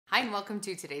Hi and welcome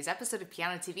to today's episode of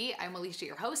Piano TV. I'm Allysia,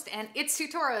 your host, and it's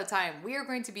tutorial time. We are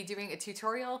going to be doing a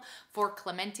tutorial for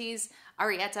Clementi's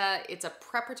Arietta. It's a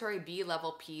preparatory B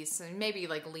level piece and maybe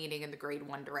like leaning in the grade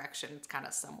 1 direction. It's kind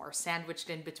of somewhere sandwiched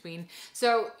in between.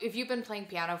 So if you've been playing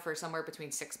piano for somewhere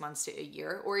between 6 months to a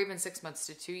year or even 6 months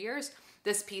to 2 years,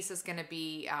 this piece is going to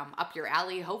be up your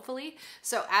alley, hopefully.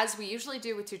 So as we usually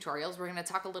do with tutorials, we're going to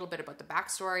talk a little bit about the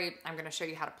backstory. I'm going to show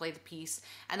you how to play the piece,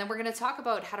 and then we're going to talk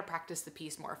about how to practice the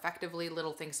piece more effectively,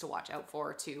 little things to watch out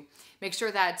for to make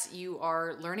sure that you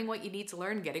are learning what you need to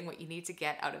learn, getting what you need to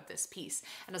get out of this piece.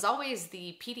 And as always,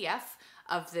 the PDF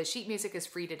of the sheet music is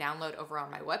free to download over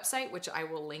on my website, which I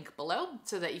will link below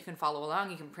so that you can follow along.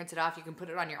 You can print it off, you can put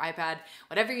it on your iPad,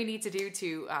 whatever you need to do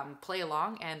to play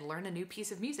along and learn a new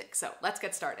piece of music. So let's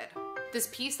get started. This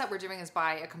piece that we're doing is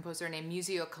by a composer named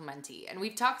Clementi, and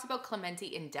we've talked about Clementi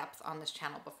in depth on this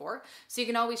channel before, so you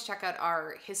can always check out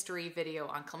our history video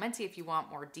on Clementi if you want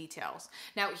more details.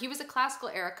 Now, he was a classical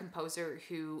era composer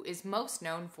who is most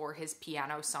known for his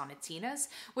piano sonatinas,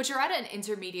 which are at an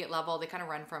intermediate level. They kind of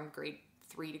run from grade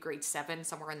 3 to grade 7,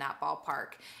 somewhere in that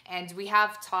ballpark. And we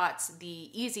have taught the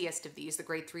easiest of these, the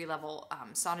grade 3 level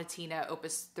sonatina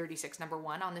opus 36 number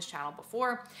 1 on this channel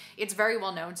before. It's very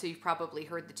well known, so you've probably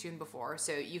heard the tune before,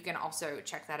 so you can also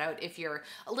check that out if you're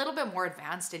a little bit more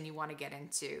advanced and you want to get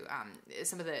into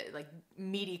some of the like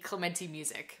meaty Clementi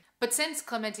music. But since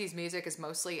Clementi's music is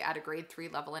mostly at a grade 3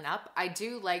 level and up, I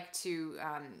do like to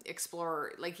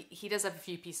explore, like he does have a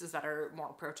few pieces that are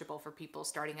more approachable for people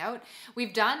starting out.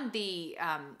 We've done the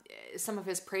some of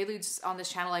his preludes on this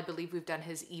channel. I believe we've done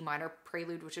his E minor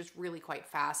prelude, which is really quite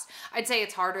fast. I'd say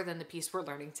it's harder than the piece we're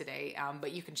learning today,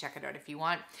 but you can check it out if you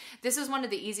want. This is one of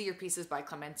the easier pieces by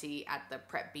Clementi at the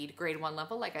Prep B grade 1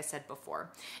 level, like I said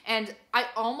before. And I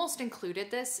almost included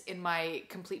this in my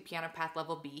Complete Piano Path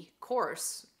Level B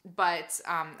course, but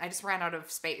I just ran out of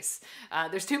space.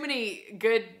 There's too many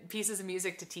good pieces of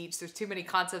music to teach. There's too many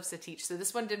concepts to teach. So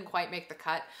this one didn't quite make the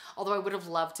cut, although I would have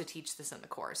loved to teach this in the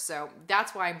course. So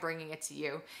that's why I'm bringing it to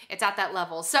you. It's at that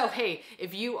level. So hey,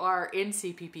 if you are in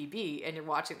CPPB and you're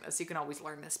watching this, you can always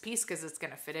learn this piece because it's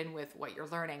going to fit in with what you're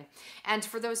learning. And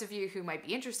for those of you who might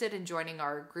be interested in joining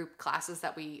our group classes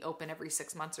that we open every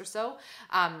 6 months or so,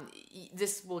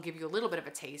 this will give you a little bit of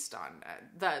a taste on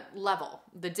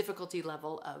the difficulty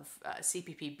level of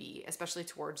CPPB, especially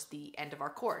towards the end of our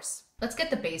course. Let's get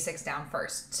the basics down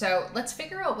first. So let's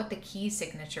figure out what the key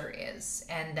signature is,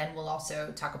 and then we'll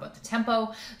also talk about the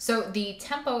tempo. So the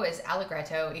tempo is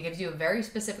allegretto. It gives you a very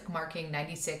specific marking,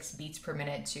 96 beats per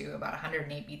minute to about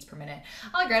 108 beats per minute.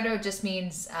 Allegretto just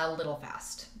means a little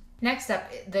fast. Next up,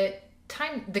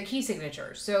 the key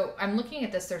signature. So I'm looking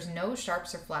at this, there's no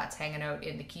sharps or flats hanging out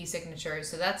in the key signature.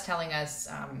 So that's telling us,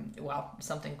 well,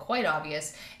 something quite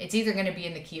obvious. It's either going to be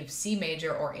in the key of C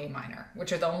major or A minor,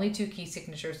 which are the only two key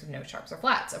signatures with no sharps or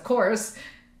flats. Of course,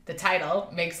 the title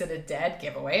makes it a dead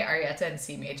giveaway, Arietta in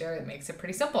C major. It makes it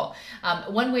pretty simple.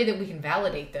 One way that we can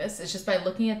validate this is just by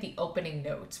looking at the opening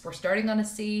notes. We're starting on a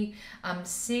C,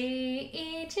 C,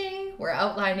 E, G. We're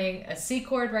outlining a C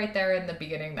chord right there in the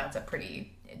beginning. That's a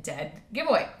pretty dead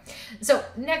giveaway. So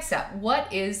next up,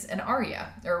 what is an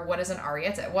aria, or what is an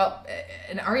arietta? Well,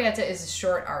 an arietta is a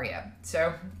short aria.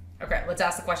 So, okay, let's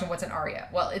ask the question, what's an aria?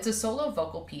 Well, it's a solo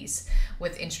vocal piece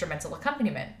with instrumental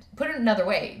accompaniment. Put it another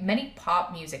way, many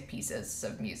pop music pieces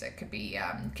of music could be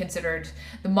considered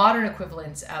the modern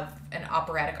equivalent of an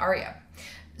operatic aria.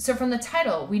 So from the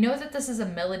title, we know that this is a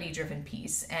melody-driven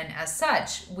piece, and as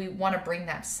such, we want to bring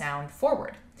that sound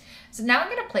forward. So now I'm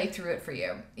going to play through it for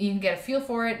you. You can get a feel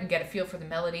for it and get a feel for the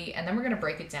melody, and then we're going to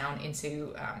break it down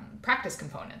into practice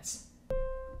components.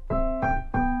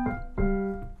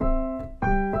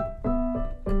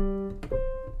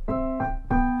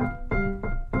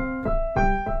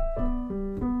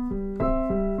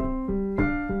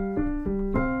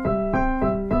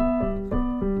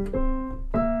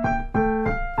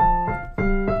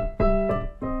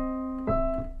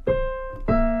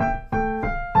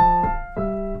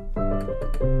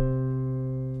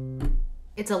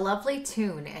 It's a lovely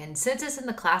tune, and since it's in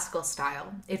the classical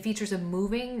style, it features a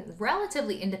moving,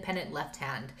 relatively independent left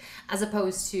hand, as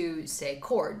opposed to, say,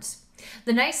 chords.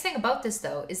 The nice thing about this,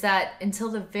 though, is that until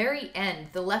the very end,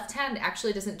 the left hand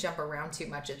actually doesn't jump around too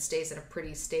much. It stays in a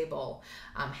pretty stable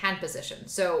hand position.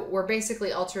 So we're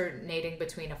basically alternating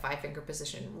between a 5-finger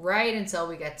position right until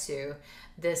we get to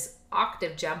this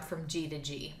octave jump from G to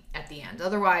G at the end.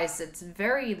 Otherwise, it's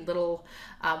very little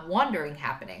wandering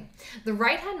happening. The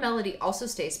right hand melody also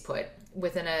stays put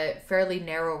within a fairly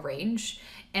narrow range.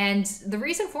 And the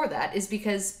reason for that is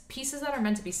because pieces that are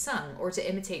meant to be sung or to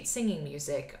imitate singing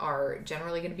music are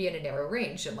generally going to be in a narrow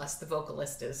range unless the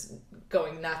vocalist is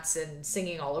going nuts and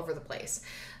singing all over the place.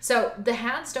 So the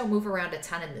hands don't move around a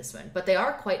ton in this one, but they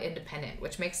are quite independent,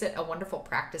 which makes it a wonderful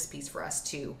practice piece for us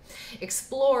to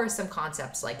explore some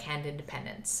concepts like hand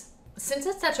independence. Since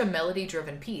it's such a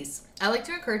melody-driven piece, I like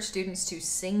to encourage students to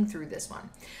sing through this one.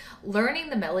 Learning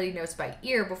the melody notes by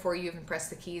ear before you even press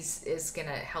the keys is going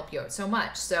to help you out so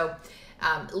much. So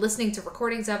listening to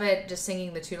recordings of it, just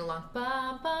singing the tune along,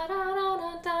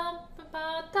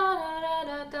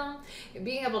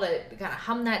 being able to kind of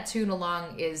hum that tune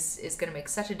along is going to make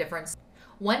such a difference.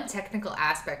 One technical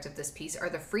aspect of this piece are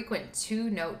the frequent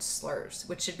two-note slurs,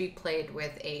 which should be played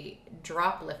with a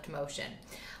drop lift motion.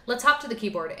 Let's hop to the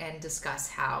keyboard and discuss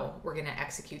how we're going to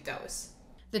execute those.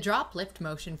 The drop lift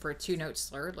motion for a two-note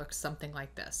slur looks something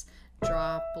like this.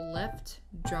 Drop, lift,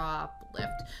 drop,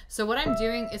 lift. So what I'm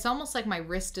doing, it's almost like my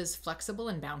wrist is flexible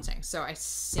and bouncing. So I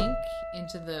sink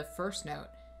into the first note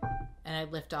and I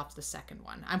lift off the second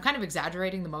one. I'm kind of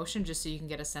exaggerating the motion just so you can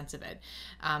get a sense of it.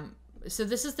 So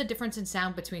this is the difference in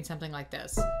sound between something like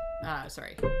this.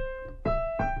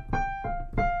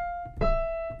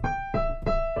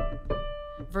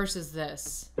 Versus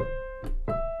this.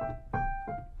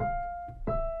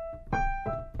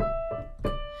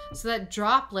 So that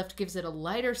drop lift gives it a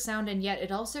lighter sound, and yet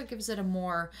it also gives it a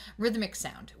more rhythmic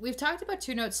sound. We've talked about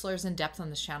two-note slurs in depth on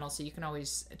this channel, so you can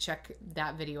always check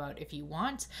that video out if you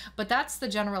want. But that's the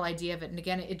general idea of it, and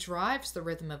again, it drives the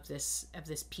rhythm of this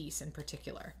piece in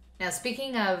particular. Now,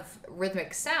 speaking of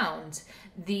rhythmic sound,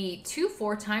 the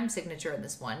 2/4 time signature in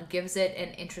this one gives it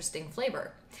an interesting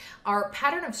flavor. Our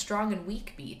pattern of strong and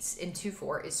weak beats in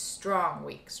 2/4 is strong,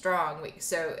 weak, strong, weak.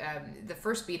 So the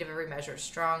first beat of every measure is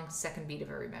strong, second beat of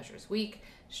every measure is weak,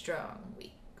 strong,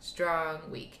 weak,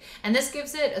 strong, weak. And this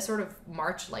gives it a sort of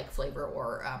march-like flavor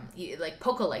or like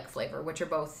polka-like flavor, which are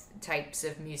both types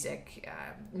of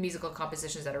musical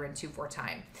compositions that are in 2/4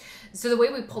 time. So the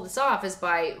way we pull this off is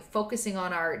by focusing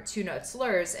on our two-note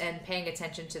slurs and paying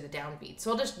attention to the downbeat.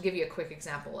 So I'll just give you a quick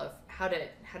example of how to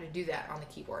do that on the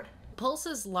keyboard. Pulse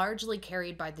is largely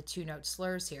carried by the two-note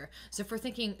slurs here. So if we're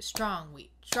thinking strong,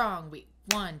 weak,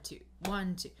 1, 2,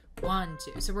 1, 2, 1,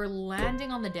 2. So we're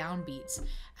landing on the downbeats,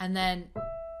 and then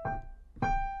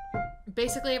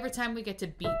basically every time we get to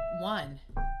beat 1,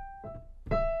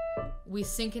 we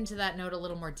sink into that note a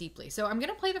little more deeply. So I'm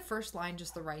going to play the first line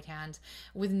just the right hand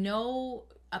with no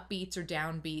upbeats or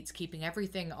downbeats, keeping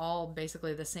everything all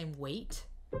basically the same weight.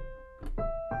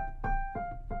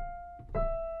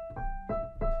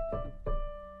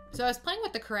 So I was playing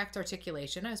with the correct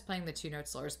articulation. I was playing the two-note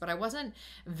slurs, but I wasn't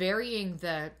varying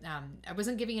I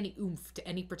wasn't giving any oomph to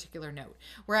any particular note.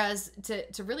 Whereas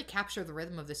to really capture the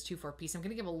rhythm of this 2/4 piece, I'm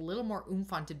going to give a little more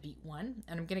oomph onto beat 1,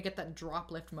 and I'm going to get that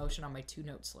drop lift motion on my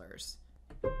two-note slurs.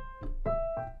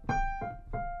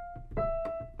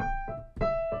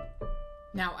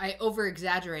 Now, I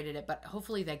over-exaggerated it, but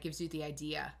hopefully that gives you the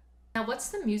idea. Now, what's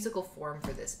the musical form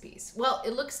for this piece? Well,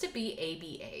 it looks to be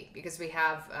ABA because we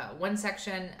have one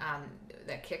section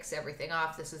that kicks everything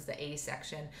off. This is the A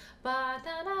section. Now,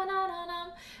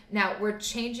 we're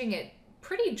changing it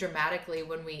pretty dramatically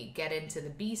when we get into the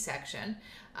B section,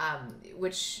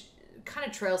 which kind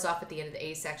of trails off at the end of the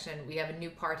A section. We have a new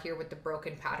part here with the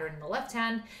broken pattern in the left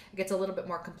hand. It gets a little bit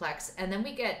more complex, and then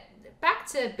we get back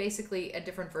to basically a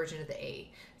different version of the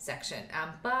A section.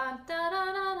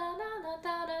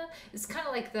 It's kind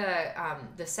of like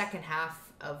the second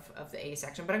half of the A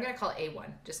section, but I'm going to call it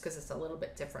A1 just because it's a little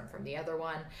bit different from the other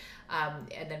one. And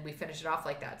then we finish it off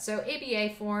like that. So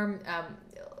ABA form,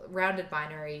 rounded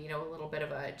binary, a little bit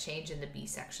of a change in the B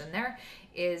section there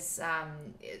is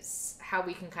how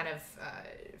we can kind of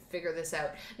figure this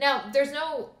out. Now, there's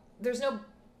no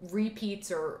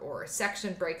repeats or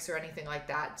section breaks or anything like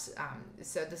that.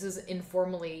 So this is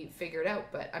informally figured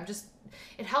out, but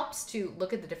it helps to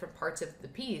look at the different parts of the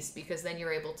piece because then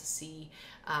you're able to see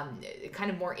kind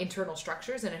of more internal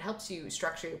structures, and it helps you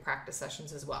structure your practice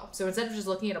sessions as well. So instead of just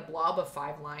looking at a blob of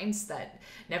 5 lines that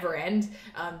never end,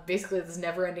 basically this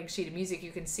never-ending sheet of music,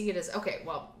 you can see it as, okay,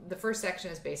 well, the first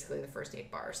section is basically the first 8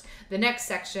 bars. The next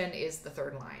section is the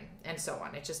third line, and so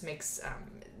on. It just makes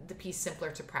the piece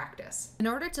simpler to practice. In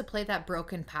order to play that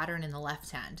broken pattern in the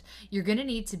left hand, you're going to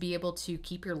need to be able to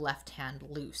keep your left hand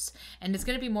loose, and it's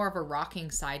going to be more of a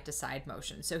rocking side to side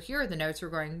motion. So here are the notes. We're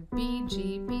going B,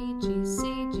 G, B, G,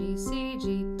 C, G, C,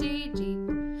 G, D, G.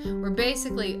 We're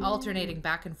basically alternating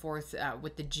back and forth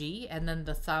with the G, and then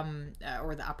the thumb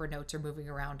or the upper notes are moving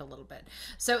around a little bit.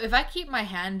 So if I keep my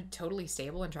hand totally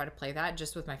stable and try to play that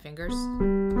just with my fingers,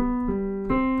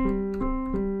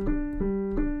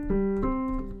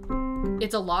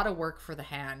 it's a lot of work for the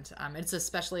hand. It's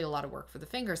especially a lot of work for the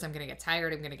fingers. I'm going to get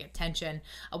tired. I'm going to get tension.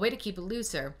 A way to keep it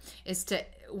looser is to,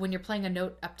 when you're playing a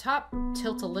note up top,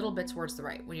 tilt a little bit towards the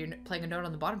right. When you're playing a note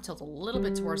on the bottom, tilt a little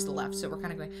bit towards the left. So we're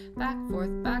kind of going back,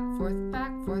 forth, back, forth,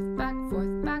 back, forth, back,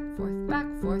 forth, back, forth,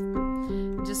 back,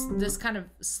 forth. Just this kind of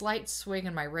slight swing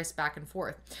in my wrist back and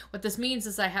forth. What this means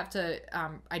is I have to,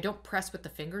 I don't press with the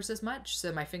fingers as much.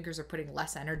 So my fingers are putting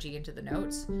less energy into the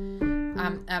notes.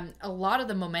 A lot of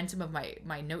the momentum of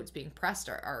my notes being pressed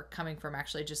are coming from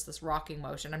actually just this rocking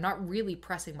motion. I'm not really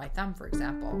pressing my thumb, for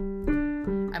example.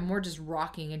 I'm more just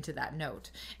rocking into that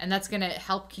note. And that's going to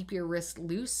help keep your wrist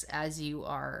loose as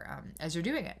you're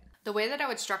doing it. The way that I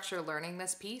would structure learning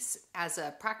this piece as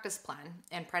a practice plan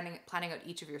and planning out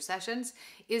each of your sessions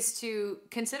is to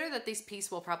consider that this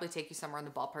piece will probably take you somewhere in the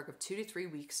ballpark of 2 to 3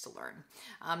 weeks to learn.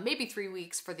 Maybe 3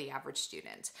 weeks for the average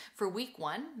student. For week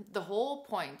 1, the whole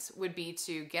point would be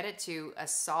to get it to a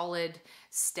solid,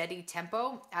 steady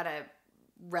tempo at a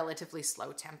relatively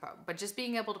slow tempo, but just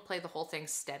being able to play the whole thing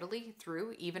steadily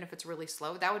through, even if it's really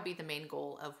slow, that would be the main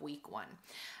goal of week 1.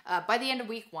 By the end of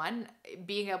week 1,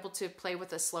 being able to play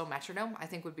with a slow metronome, I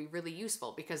think would be really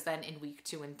useful, because then in week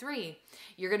 2 and 3,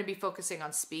 you're going to be focusing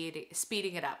on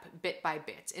speeding it up bit by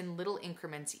bit in little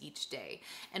increments each day.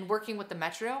 And working with the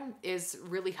metronome is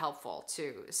really helpful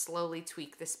to slowly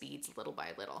tweak the speeds little by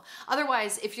little.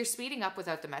 Otherwise, if you're speeding up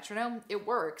without the metronome, it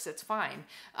works, it's fine.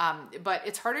 But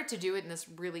it's harder to do it in this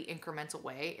really incremental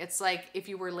way. It's like if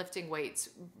you were lifting weights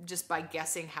just by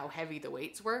guessing how heavy the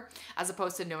weights were, as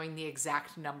opposed to knowing the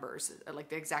exact numbers, like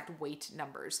the exact weight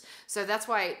numbers. So that's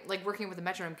why like working with a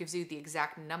metronome gives you the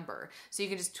exact number. So you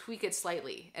can just tweak it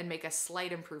slightly and make a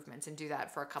slight improvement and do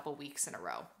that for a couple weeks in a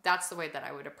row. That's the way that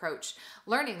I would approach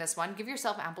learning this one. Give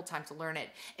yourself ample time to learn it.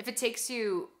 If it takes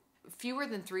you fewer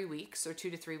than 3 weeks or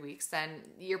 2 to 3 weeks, then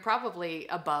you're probably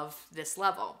above this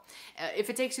level. If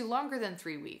it takes you longer than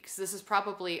 3 weeks, this is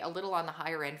probably a little on the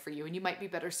higher end for you, and you might be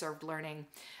better served learning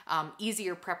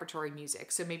easier preparatory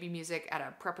music. So maybe music at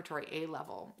a preparatory A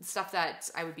level, stuff that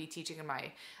I would be teaching in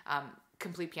my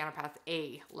Complete Piano Path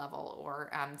A level,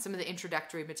 or some of the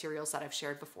introductory materials that I've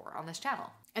shared before on this channel.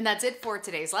 And that's it for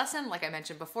today's lesson. Like I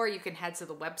mentioned before, you can head to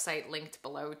the website linked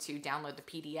below to download the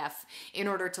PDF in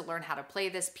order to learn how to play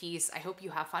this piece. I hope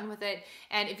you have fun with it.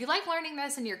 And if you like learning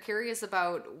this and you're curious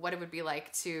about what it would be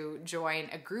like to join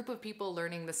a group of people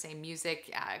learning the same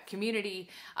music, community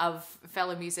of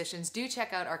fellow musicians, do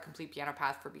check out our Complete Piano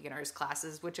Path for Beginners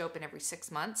classes, which open every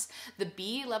 6 months. The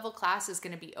B level class is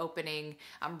going to be opening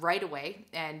right away,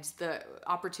 and the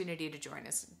opportunity to join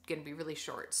is going to be really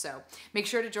short. So make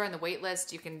sure to join the wait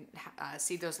list. You can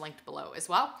see those linked below as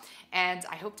well. And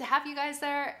I hope to have you guys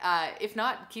there. If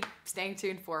not, keep staying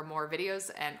tuned for more videos,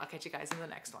 and I'll catch you guys in the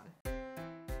next one.